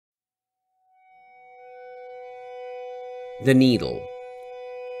The Needle,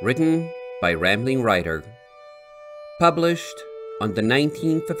 written by Rambling Writer, published on the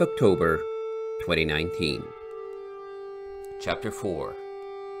 19th of October, 2019. Chapter 4.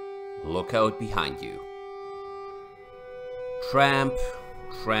 Look out behind you. Tramp,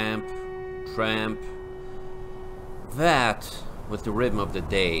 tramp, tramp. That was the rhythm of the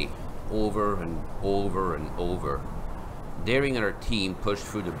day, over and over and over. Daring and her team pushed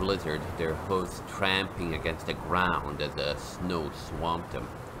through the blizzard, their hooves tramping against the ground as the snow swamped them.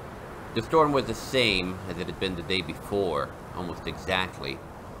 The storm was the same as it had been the day before, almost exactly.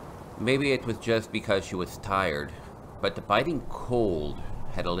 Maybe it was just because she was tired, but the biting cold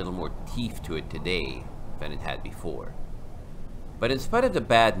had a little more teeth to it today than it had before. But in spite of the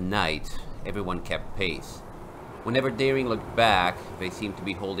bad night, everyone kept pace. Whenever Daring looked back, they seemed to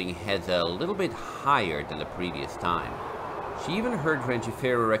be holding heads a little bit higher than the previous time. She even heard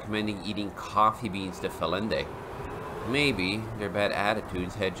Rangifero recommending eating coffee beans to Felende. Maybe their bad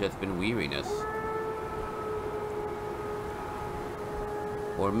attitudes had just been weariness.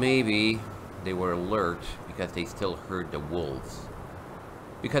 Or maybe they were alert because they still heard the wolves.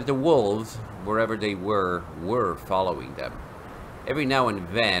 Because the wolves, wherever they were following them. Every now and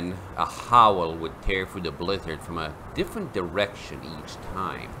then, a howl would tear through the blizzard from a different direction each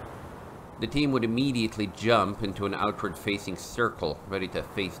time. The team would immediately jump into an outward-facing circle, ready to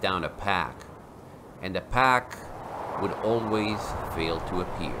face down a pack. And the pack would always fail to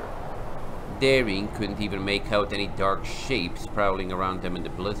appear. Daring couldn't even make out any dark shapes prowling around them in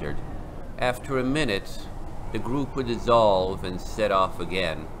the blizzard. After a minute, the group would dissolve and set off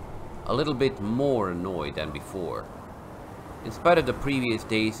again, a little bit more annoyed than before. In spite of the previous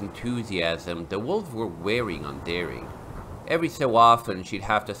day's enthusiasm, the wolves were wearing on Daring. Every so often, she'd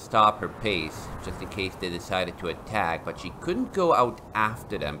have to stop her pace, just in case they decided to attack, but she couldn't go out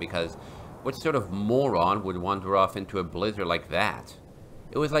after them because what sort of moron would wander off into a blizzard like that?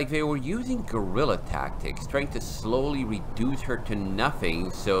 It was like they were using guerrilla tactics, trying to slowly reduce her to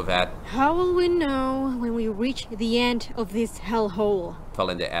nothing so that... How will we know when we reach the end of this hellhole?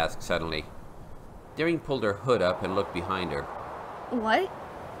 Felinde asked suddenly. Daring pulled her hood up and looked behind her. What?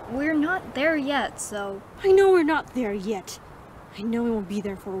 We're not there yet, so... I know we're not there yet. I know we won't be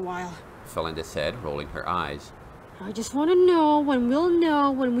there for a while. Felinde said, rolling her eyes. I just want to know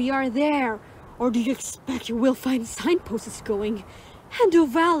when we are there. Or do you expect we'll find signposts going? Needle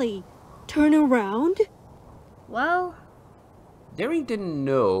Vale, turn around? Well... Daring didn't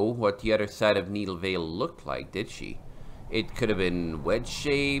know what the other side of Needle Vale looked like, did she? It could have been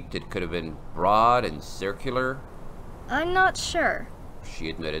wedge-shaped, it could have been broad and circular. I'm not sure, she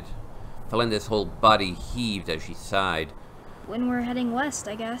admitted. Felinda's whole body heaved as she sighed. When we're heading west,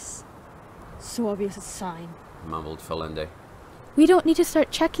 I guess. So obvious a sign, mumbled Felinde. We don't need to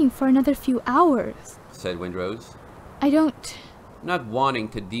start checking for another few hours, said Windrose. I don't... Not wanting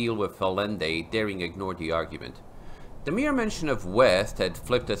to deal with Felinde, Daring ignored the argument. The mere mention of west had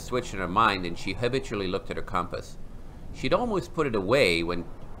flipped a switch in her mind and she habitually looked at her compass. She'd almost put it away when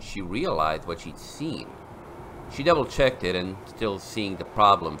she realized what she'd seen. She double-checked it and, still seeing the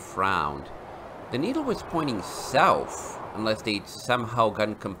problem, frowned. The needle was pointing south, unless they'd somehow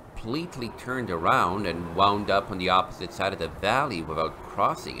gotten completely turned around and wound up on the opposite side of the valley without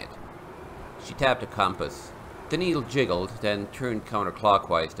crossing it. She tapped the compass. The needle jiggled, then turned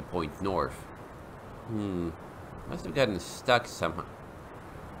counterclockwise to point north. Must have gotten stuck somehow.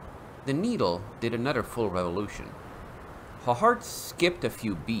 The needle did another full revolution. Her heart skipped a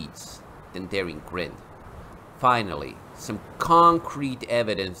few beats, then Daring grinned. Finally, some concrete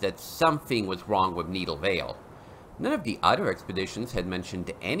evidence that something was wrong with Needle Vale. None of the other expeditions had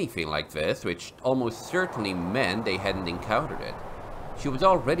mentioned anything like this, which almost certainly meant they hadn't encountered it. She was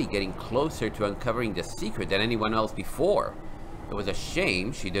already getting closer to uncovering the secret than anyone else before. It was a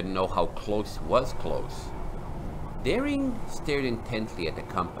shame she didn't know how close was close. Daring stared intently at the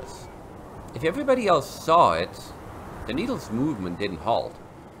compass. If everybody else saw it, the needle's movement didn't halt.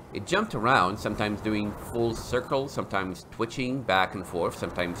 It jumped around, sometimes doing full circles, sometimes twitching back and forth,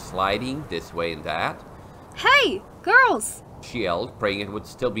 sometimes sliding this way and that. Hey, girls! She yelled, praying it would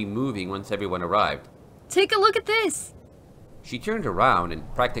still be moving once everyone arrived. Take a look at this! She turned around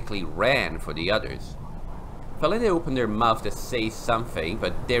and practically ran for the others. Felinde opened her mouth to say something,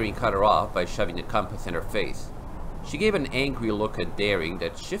 but Daring cut her off by shoving the compass in her face. She gave an angry look at Daring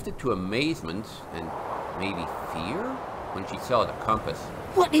that shifted to amazement and maybe fear when she saw the compass.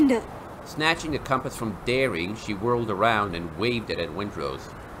 What in the... Snatching the compass from Daring, she whirled around and waved it at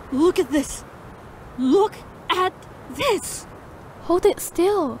Windrose. Look at this! Look at this! Hold it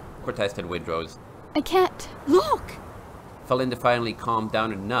still, protested Windrose. I can't... Look! Felinde finally calmed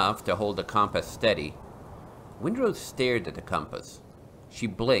down enough to hold the compass steady. Windrose stared at the compass. She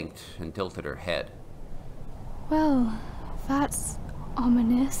blinked and tilted her head. Well, that's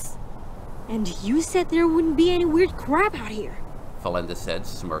ominous. And you said there wouldn't be any weird crap out here. Falenda said,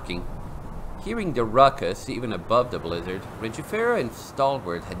 smirking. Hearing the ruckus even above the blizzard, Rangifera and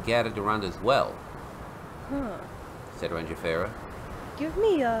Stalwart had gathered around as well. Huh. Said Rangifera. Give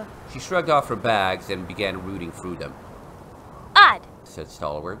me a... She shrugged off her bags and began rooting through them. Odd. Said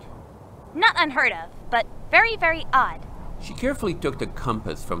Stalwart. Not unheard of, but very, very odd. She carefully took the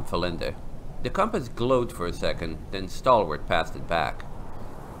compass from Falenda. The compass glowed for a second, then Stalwart passed it back.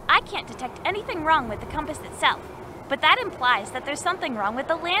 I can't detect anything wrong with the compass itself, but that implies that there's something wrong with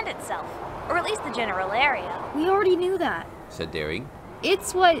the land itself, or at least the general area. We already knew that. Said Daring.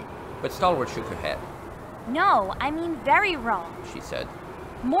 It's what... But Stalwart shook her head. No, I mean very wrong. She said.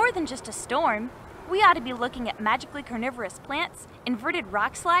 More than just a storm. We ought to be looking at magically carnivorous plants, inverted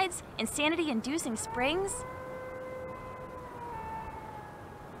rock slides, insanity-inducing springs.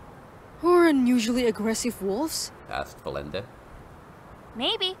 Or unusually aggressive wolves? Asked Falenda.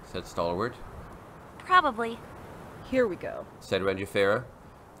 Maybe. Said Stalwart. Probably. Here we go. Said Rangifera.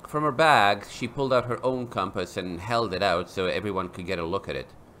 From her bag, she pulled out her own compass and held it out so everyone could get a look at it.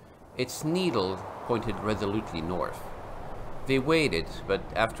 Its needle pointed resolutely north. They waited, but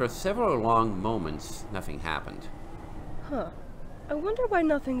after several long moments, nothing happened. Huh. I wonder why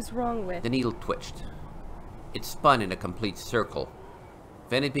nothing's wrong with... The needle twitched. It spun in a complete circle.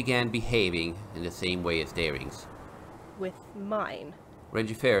 Then it began behaving in the same way as Daring's. with mine.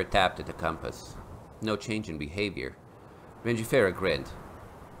 Rangifera tapped at the compass. No change in behavior. Rangifera grinned.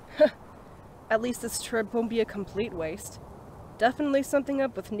 At least this trip won't be a complete waste. Definitely something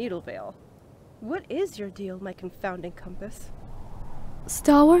up with Needle Vale. What is your deal, my confounding compass?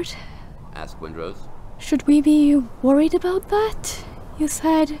 Stalwart, Asked Windrose. should we be worried about that? You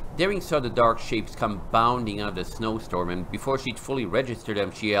said... Daring saw the dark shapes come bounding out of the snowstorm, and before she'd fully registered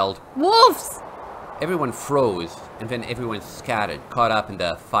them, she yelled, Wolves! Everyone froze, and then everyone scattered, caught up in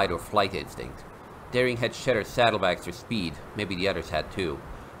the fight-or-flight instinct. Daring had shed her saddlebags for speed. Maybe the others had too.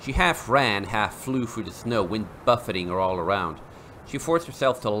 She half ran, half flew through the snow, wind buffeting her all around. She forced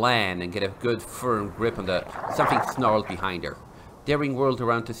herself to land and get a good firm grip on the... Something snarled behind her. Daring whirled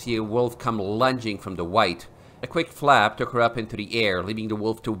around to see a wolf come lunging from the white. A quick flap took her up into the air, leaving the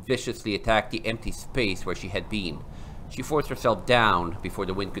wolf to viciously attack the empty space where she had been. She forced herself down before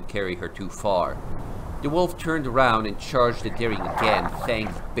the wind could carry her too far. The wolf turned around and charged at Daring again,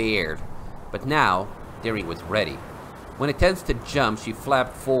 fangs bared. But now, Daring was ready. When it tensed to jump, she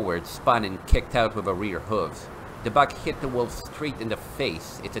flapped forward, spun, and kicked out with her rear hooves. The buck hit the wolf straight in the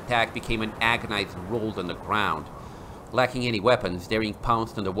face. Its attack became an agonized roll on the ground. Lacking any weapons, Daring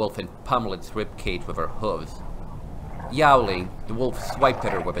pounced on the wolf and pummeled its ribcage with her hooves. Yowling, the wolf swiped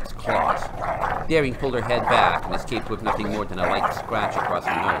at her with its claws. Daring pulled her head back and escaped with nothing more than a light scratch across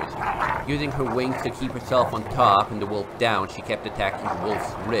her nose. Using her wings to keep herself on top and the wolf down, she kept attacking the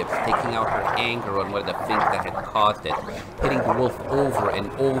wolf's ribs, taking out her anger on one of the things that had caused it, hitting the wolf over and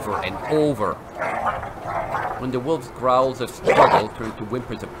over and over. When the wolf's growls of struggle turned to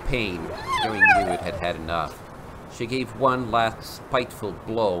whimpers of pain, Daring knew it had had enough. She gave one last spiteful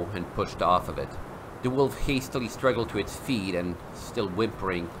blow and pushed off of it. The wolf hastily struggled to its feet and, still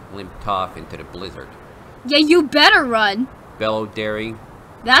whimpering, limped off into the blizzard. Yeah, you better run. Bellowed Daring.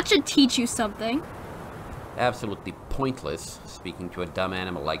 That should teach you something. Absolutely pointless, speaking to a dumb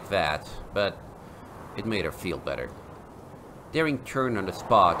animal like that, but it made her feel better. Daring turned on the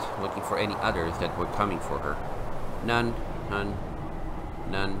spot, looking for any others that were coming for her. None, none,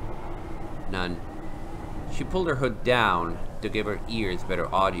 none, none. She pulled her hood down to give her ears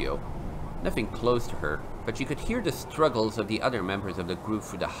better audio. Nothing close to her, but she could hear the struggles of the other members of the group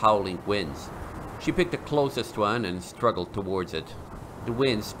through the howling winds. She picked the closest one and struggled towards it. The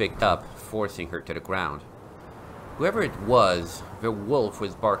winds picked up, forcing her to the ground. Whoever it was, the wolf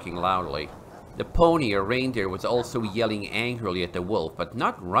was barking loudly. The pony or reindeer was also yelling angrily at the wolf, but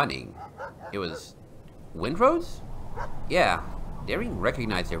not running. It was... Windrose? Yeah, Daring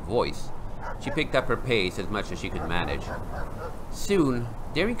recognized her voice. She picked up her pace as much as she could manage. Soon,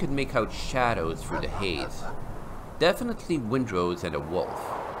 Daring could make out shadows through the haze. Definitely Windrose and a wolf.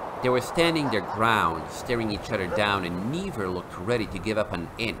 They were standing their ground, staring each other down, and neither looked ready to give up an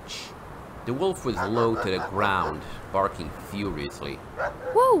inch. The wolf was low to the ground, barking furiously.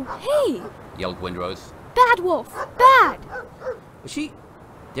 Whoa, hey! Yelled Windrose. Bad wolf! Bad! Was she...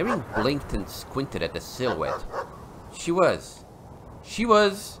 Daring blinked and squinted at the silhouette. She was...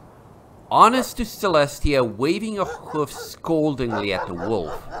 honest to Celestia, waving a hoof scoldingly at the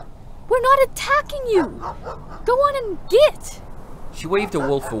wolf. We're not attacking you! Go on and get! She waved the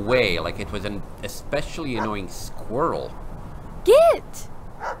wolf away like it was an especially annoying squirrel. Git!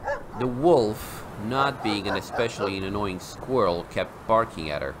 The wolf, not being an especially annoying squirrel, kept barking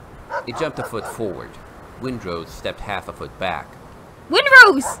at her. It jumped a foot forward. Windrose stepped half a foot back.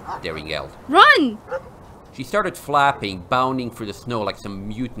 Windrose! Daring yelled. Run! She started flapping, bounding through the snow like some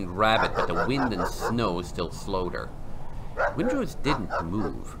mutant rabbit, but the wind and snow still slowed her. Windrose didn't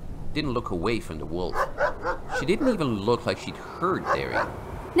move, didn't look away from the wolf. She didn't even look like she'd heard Daring.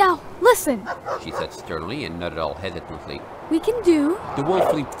 Now, listen! She said sternly and not at all hesitantly. We can do... The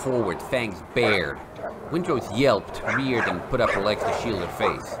wolf leaped forward, fangs bared. Windrose yelped, reared, and put up her legs to shield her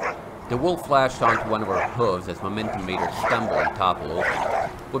face. The wolf lashed onto one of her hooves as momentum made her stumble and topple over.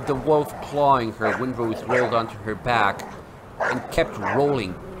 With the wolf clawing her, Windrose rolled onto her back and kept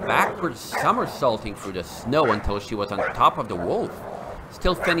rolling, backwards somersaulting through the snow until she was on top of the wolf.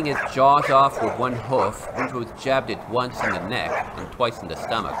 Still fending its jaws off with one hoof, Windrose jabbed it once in the neck and twice in the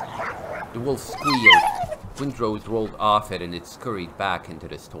stomach. The wolf squealed. Windrose rolled off it and it scurried back into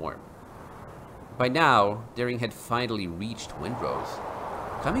the storm. By now, Daring had finally reached Windrose.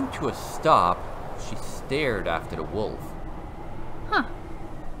 Coming to a stop, she stared after the wolf. Huh.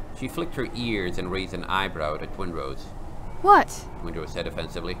 She flicked her ears and raised an eyebrow at Windrose. What? Windrose said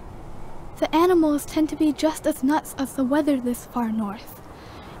offensively. The animals tend to be just as nuts as the weather this far north.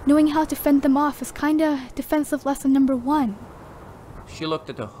 Knowing how to fend them off is kinda defensive lesson number 1. She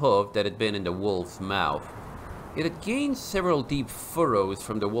looked at the hoof that had been in the wolf's mouth. It had gained several deep furrows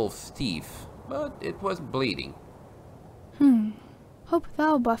from the wolf's teeth, but it wasn't bleeding. Hope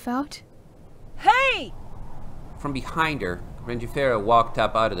that'll buff out. Hey! From behind her, Rangifera walked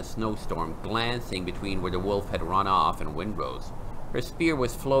up out of the snowstorm, glancing between where the wolf had run off and Windrose. Her spear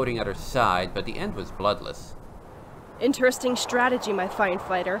was floating at her side, but the end was bloodless. Interesting strategy, my fine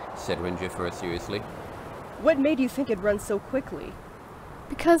fighter. Said Rangifera seriously. What made you think it'd run so quickly?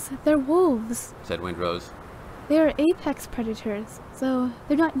 Because they're wolves. Said Windrose. They are apex predators, so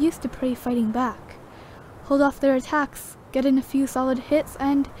they're not used to prey fighting back. Hold off their attacks, get in a few solid hits,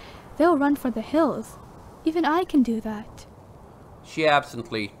 and they'll run for the hills. Even I can do that. She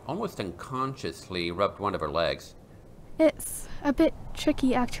absently, almost unconsciously, rubbed one of her legs. It's a bit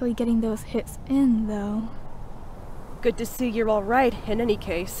tricky actually getting those hits in, though. Good to see you're all right, in any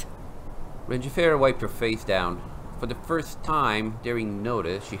case. Rangifera wiped her face down. For the first time, Daring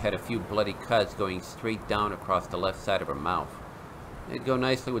noticed she had a few bloody cuts going straight down across the left side of her mouth. They'd go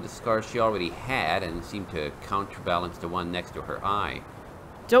nicely with the scars she already had and seemed to counterbalance the one next to her eye.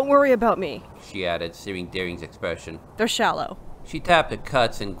 Don't worry about me. She added, seeing Daring's expression. They're shallow. She tapped the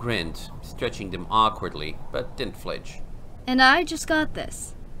cuts and grinned, stretching them awkwardly, but didn't flinch. And I just got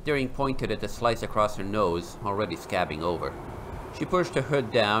this. Daring pointed at the slice across her nose, already scabbing over. She pushed her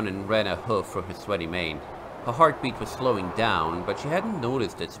hood down and ran a hoof through her sweaty mane. Her heartbeat was slowing down, but she hadn't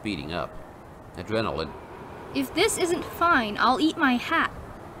noticed it speeding up. Adrenaline. If this isn't fine, I'll eat my hat.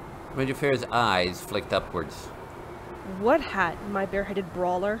 Rangifera's eyes flicked upwards. What hat, my bareheaded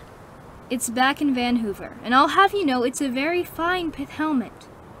brawler? It's back in Vancouver, and I'll have you know it's a very fine pith helmet.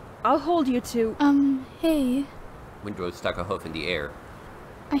 I'll hold you to... Hey. Windrose stuck a hoof in the air.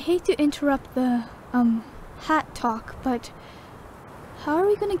 I hate to interrupt the, hat talk, but how are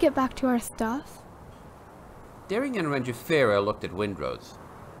we gonna get back to our stuff? Daring and Rangifera looked at Windrose.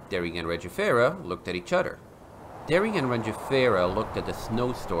 Daring and Rangifera looked at each other. Daring and Rangifera looked at the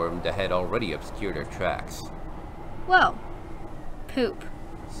snowstorm that had already obscured their tracks. Well, poop.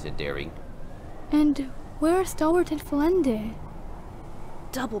 Said Daring. And where are Stalwart and Felende?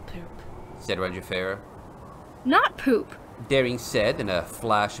 Double poop. Said Rangifera. Not poop. Daring said in a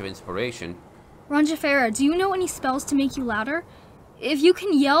flash of inspiration. Rangifera, do you know any spells to make you louder? If you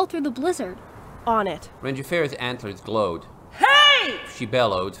can yell through the blizzard. On it. Rangifera's antlers glowed. Hey! She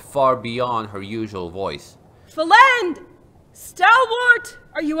bellowed, far beyond her usual voice. Felend! Stalwart!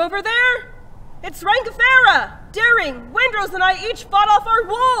 Are you over there? It's Rangifera! Daring, Windrose, and I each fought off our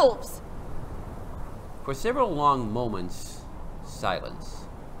wolves! For several long moments, silence.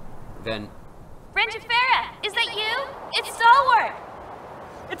 Then, Rangifera, is that you? It's Stalwart!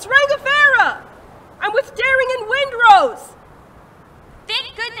 It's Rangifera! I'm with Daring and Windrose!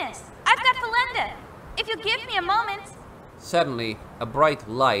 Thank goodness! I've got Felenda. If you'll give me a moment. suddenly, a bright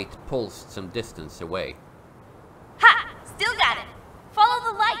light pulsed some distance away. Ha! Still got it.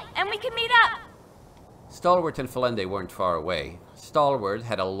 Follow the light and we can meet up. Stalwart and Felende weren't far away. Stalwart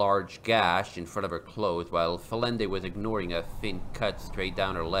had a large gash in front of her clothes, while Felende was ignoring a thin cut straight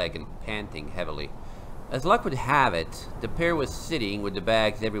down her leg and panting heavily. As luck would have it, the pair was sitting with the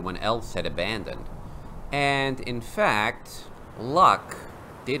bags everyone else had abandoned. And, in fact, luck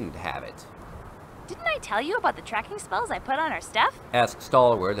didn't have it. Didn't I tell you about the tracking spells I put on our stuff? Asked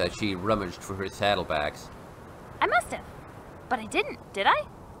Stalwart as she rummaged for her saddlebags. I must have. But I didn't, did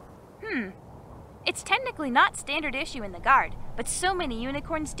I? It's technically not standard issue in the Guard, but so many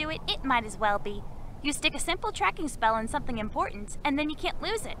unicorns do it, it might as well be. You stick a simple tracking spell on something important, and then you can't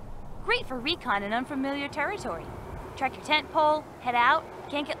lose it. Great for recon in unfamiliar territory. Track your tent pole, head out,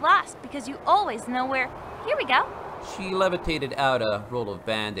 can't get lost, because you always know where... Here we go. She levitated out a roll of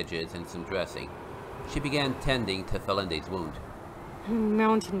bandages and some dressing. She began tending to Felinde's wound.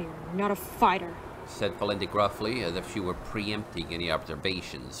 Mountaineer, not a fighter. Said Felinde gruffly, as if she were preempting any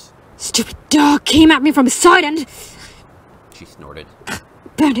observations. Stupid dog came at me from beside and... She snorted.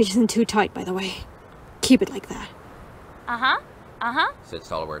 Bandage isn't too tight, by the way. Keep it like that. Said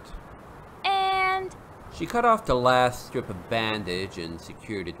Stalwart. And... She cut off the last strip of bandage and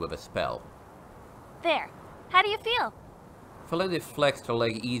secured it with a spell. There. How do you feel? Felinde flexed her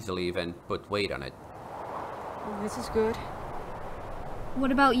leg easily, then put weight on it. This is good.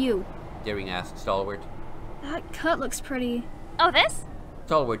 What about you? Daring asked Stalwart. That cut looks pretty. Oh, this?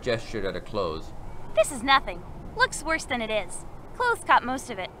 Stalwart gestured at her clothes. This is nothing. Looks worse than it is. Clothes caught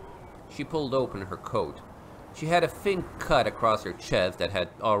most of it. She pulled open her coat. She had a thin cut across her chest that had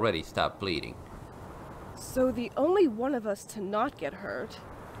already stopped bleeding. So the only one of us to not get hurt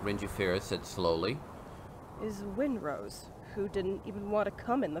Ringifera said slowly. is Windrose, who didn't even want to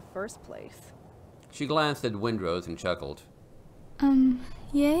come in the first place. She glanced at Windrose and chuckled.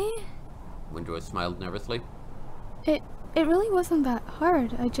 Yay? Windrose smiled nervously. It really wasn't that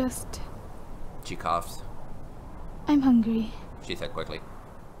hard. She coughed. I'm hungry. She said quickly.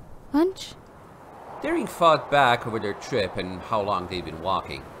 Lunch? Daring thought back over their trip and how long they'd been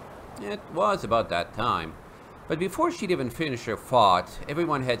walking. It was about that time. But before she'd even finished her thought,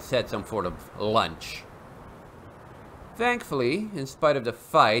 everyone had said some sort of lunch. Thankfully, in spite of the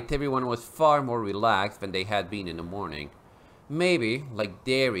fight, everyone was far more relaxed than they had been in the morning. Maybe, like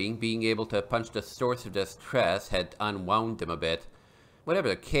Daring, being able to punch the source of their stress had unwound them a bit. Whatever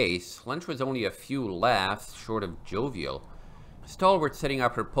the case, lunch was only a few laughs short of jovial. Stalwart setting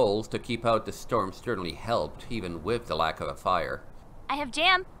up her poles to keep out the storm certainly helped, even with the lack of a fire. I have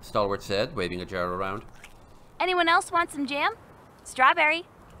jam. Stalwart said, waving a jar around. Anyone else want some jam? Strawberry.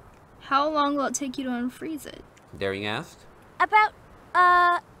 How long will it take you to unfreeze it? Daring asked. About,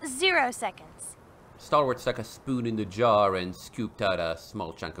 0 seconds. Stalwart stuck a spoon in the jar and scooped out a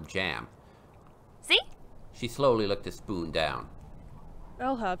small chunk of jam. See? She slowly looked the spoon down.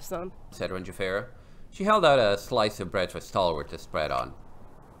 I'll have some. Said Ringifera. She held out a slice of bread for Stalwart to spread on.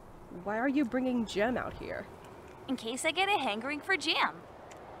 Why are you bringing Jem out here? In case I get a hankering for jam.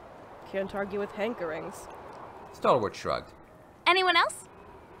 Can't argue with hankerings. Stalwart shrugged. Anyone else?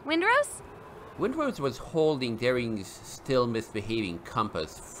 Windrose? Windrose was holding Daring's still misbehaving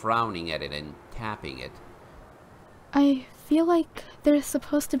compass, frowning at it and tapping it. I feel like there's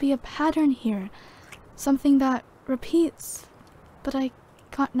supposed to be a pattern here. Something that repeats. But I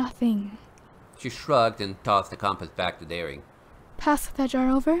got nothing. She shrugged and tossed the compass back to Daring. Pass that jar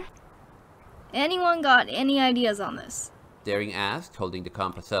over. Anyone got any ideas on this? Daring asked, holding the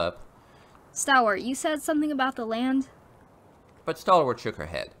compass up. Stalwart, you said something about the land? But Stalwart shook her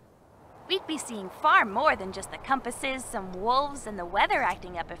head. We'd be seeing far more than just the compasses, some wolves, and the weather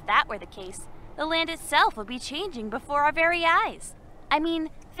acting up if that were the case. The land itself would be changing before our very eyes. I mean,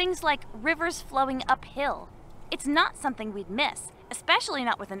 things like rivers flowing uphill. It's not something we'd miss, especially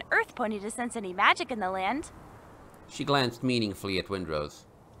not with an earth pony to sense any magic in the land. She glanced meaningfully at Windrose.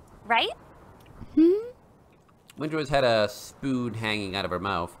 Right? Windrose had a spoon hanging out of her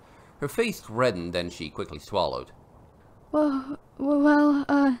mouth. Her face reddened, then she quickly swallowed. Well,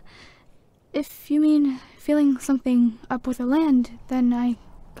 if you mean feeling something up with the land, then I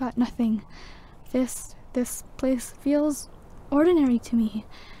got nothing. This place feels ordinary to me.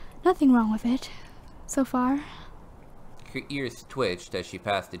 Nothing wrong with it, so far. Her ears twitched as she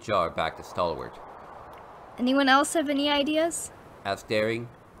passed the jar back to Stalwart. Anyone else have any ideas? Asked Daring.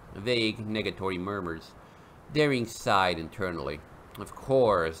 Vague, negatory murmurs. Daring sighed internally. Of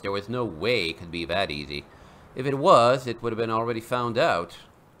course, there was no way it could be that easy. If it was, it would have been already found out.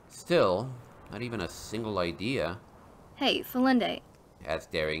 Still, not even a single idea. Hey, Felinde,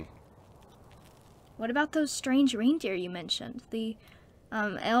 Asked Daring. what about those strange reindeer you mentioned? The,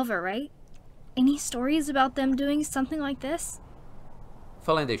 Elver, right? Any stories about them doing something like this?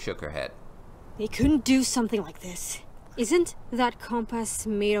 Felinde shook her head. They couldn't do something like this. Isn't that compass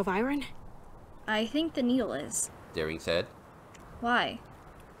made of iron? I think the needle is. Daring said. Why?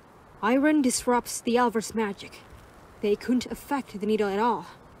 Iron disrupts the Elver's magic. They couldn't affect the needle at all.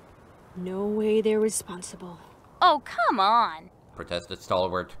 No way they're responsible. Oh, come on. Protested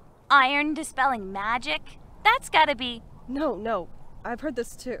Stalwart. Iron dispelling magic? That's gotta be... No, I've heard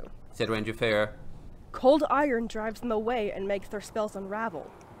this too. said Ranger Farah. Cold iron drives them away and makes their spells unravel.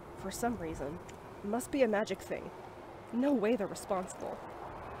 For some reason. Must be a magic thing. No way they're responsible.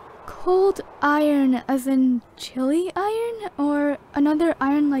 Cold iron as in chili iron? Or another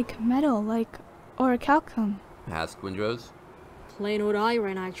iron like metal, like orichalcum? Asked Windrose. Plain old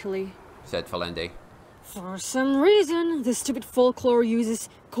iron, actually. Said Falende. For some reason, the stupid folklore uses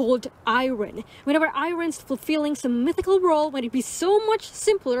cold iron. Whenever iron's fulfilling some mythical role, when it'd be so much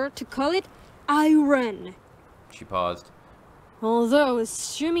simpler to call it iron. She paused. Although,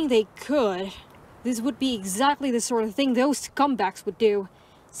 assuming they could, this would be exactly the sort of thing those scumbags would do.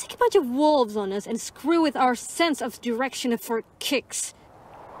 Stick a bunch of wolves on us and screw with our sense of direction for kicks.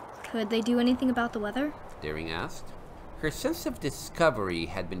 Could they do anything about the weather? Daring asked. Her sense of discovery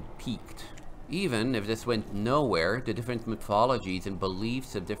had been piqued. Even if this went nowhere, the different mythologies and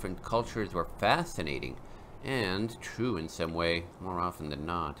beliefs of different cultures were fascinating, and true in some way, more often than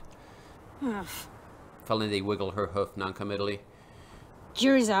not. Falende wiggled her hoof noncommittally.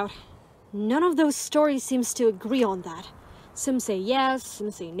 Jury's out. None of those stories seems to agree on that. Some say yes,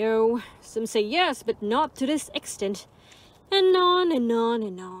 some say no. Some say yes, but not to this extent. And on and on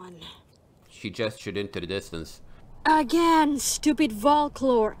and on. She gestured into the distance. Again, stupid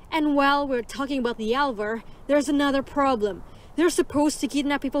folklore. And while we're talking about the Alvar, there's another problem. They're supposed to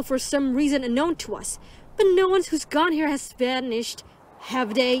kidnap people for some reason unknown to us. But no one who's gone here has vanished.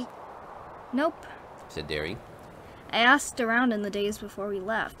 Have they? Nope. Said Daring. I asked around in the days before we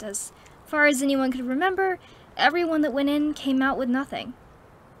left. As far as anyone could remember, everyone that went in came out with nothing.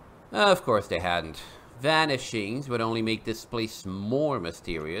 Of course they hadn't. Vanishings would only make this place more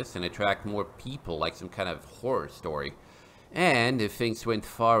mysterious and attract more people, like some kind of horror story. And if things went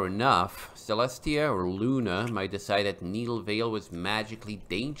far enough, Celestia or Luna might decide that Needle Vale was magically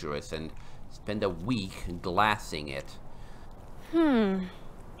dangerous and spend a week glassing it.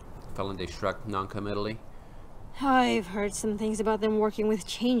 Falende shrugged noncommittally. I've heard some things about them working with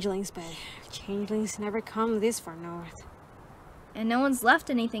changelings, but changelings never come this far north. And no one's left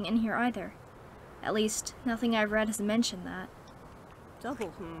anything in here either. At least, nothing I've read has mentioned that.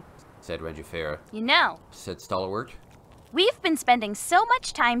 Double, Said Ranger Farah. You know, Said Stalwart. we've been spending so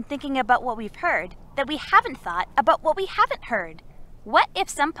much time thinking about what we've heard that we haven't thought about what we haven't heard. What if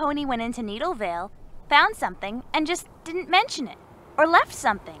some pony went into Needle Vale, found something, and just didn't mention it? Or left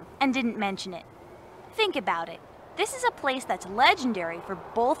something and didn't mention it? Think about it. This is a place that's legendary for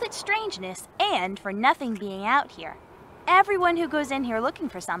both its strangeness and for nothing being out here. Everyone who goes in here looking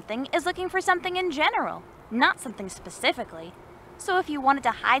for something is looking for something in general, not something specifically. So if you wanted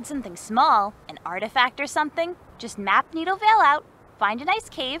to hide something small, an artifact or something, just map Needle Vale out, find a nice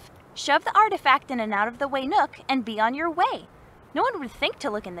cave, shove the artifact in an out-of-the-way nook, and be on your way. No one would think to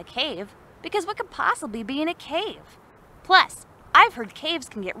look in the cave, because what could possibly be in a cave? Plus, I've heard caves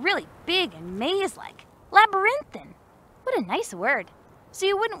can get really big and maze-like. Labyrinthine. What a nice word. So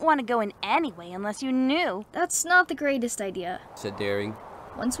you wouldn't want to go in anyway unless you knew. That's not the greatest idea. Said Daring.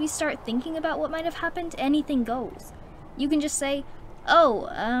 Once we start thinking about what might have happened, anything goes. You can just say, oh,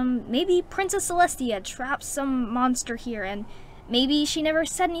 maybe Princess Celestia trapped some monster here, and maybe she never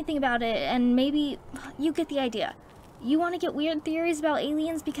said anything about it, and maybe... You get the idea. You want to get weird theories about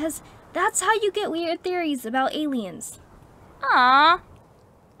aliens because that's how you get weird theories about aliens. Aww.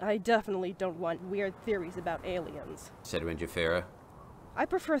 I definitely don't want weird theories about aliens. Said Ranger Farah. I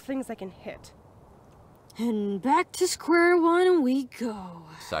prefer things I can hit. And back to square one we go.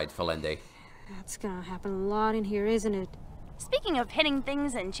 Sighed Falende. That's gonna happen a lot in here, isn't it? Speaking of hitting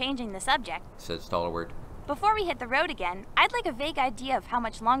things and changing the subject, Said Stalwart. before we hit the road again, I'd like a vague idea of how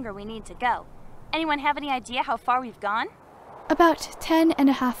much longer we need to go. Anyone have any idea how far we've gone? About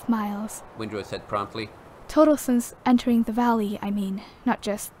 10.5 miles. Windrose said promptly. Total since entering the valley, I mean, not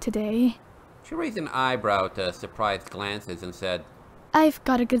just today. She raised an eyebrow to surprised glances and said, I've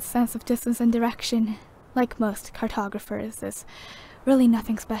got a good sense of distance and direction. Like most cartographers, there's really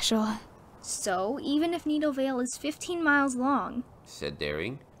nothing special. So, even if Needle Vale is 15 miles long, Said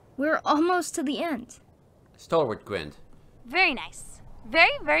Daring. we're almost to the end. Stalwart grinned. Very nice.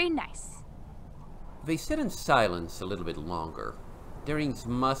 Very, very nice. They sat in silence a little bit longer. Daring's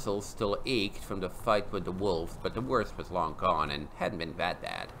muscles still ached from the fight with the wolf, but the worst was long gone and hadn't been that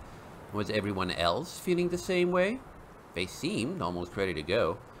bad. Was everyone else feeling the same way? They seemed almost ready to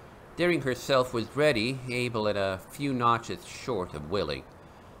go. Daring herself was ready, able and a few notches short of willing.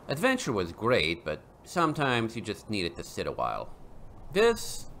 Adventure was great, but sometimes you just needed to sit a while.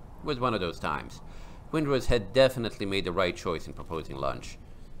 This was one of those times. Windrose had definitely made the right choice in proposing lunch.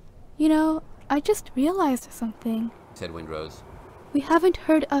 You know, I just realized something. Said Windrose. We haven't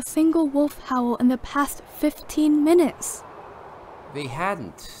heard a single wolf howl in the past 15 minutes. They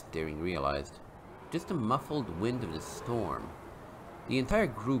hadn't, Daring realized. Just a muffled wind of the storm. The entire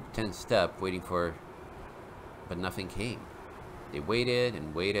group tensed up, waiting for... But nothing came. They waited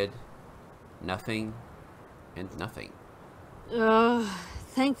and waited. Nothing and nothing.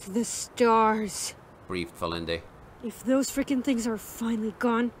 Thank the stars. Breathed Falende. If those freaking things are finally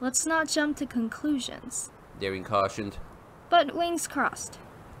gone. Let's not jump to conclusions. Daring cautioned. But wings crossed.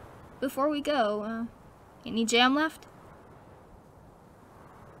 Before we go, any jam left?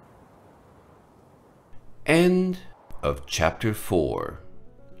 End of Chapter 4.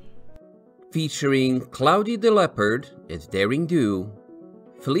 Featuring Cloudy the Leopard as Daring Do,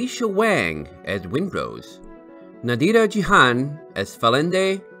 Felicia Wang as Windrose, Nadira Jihan as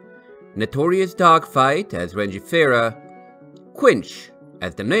Falende, Notorious Dogfight as Rangifera, Quinch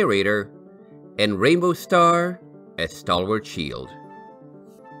as the narrator, and Rainbow Star as Stalwart Shield.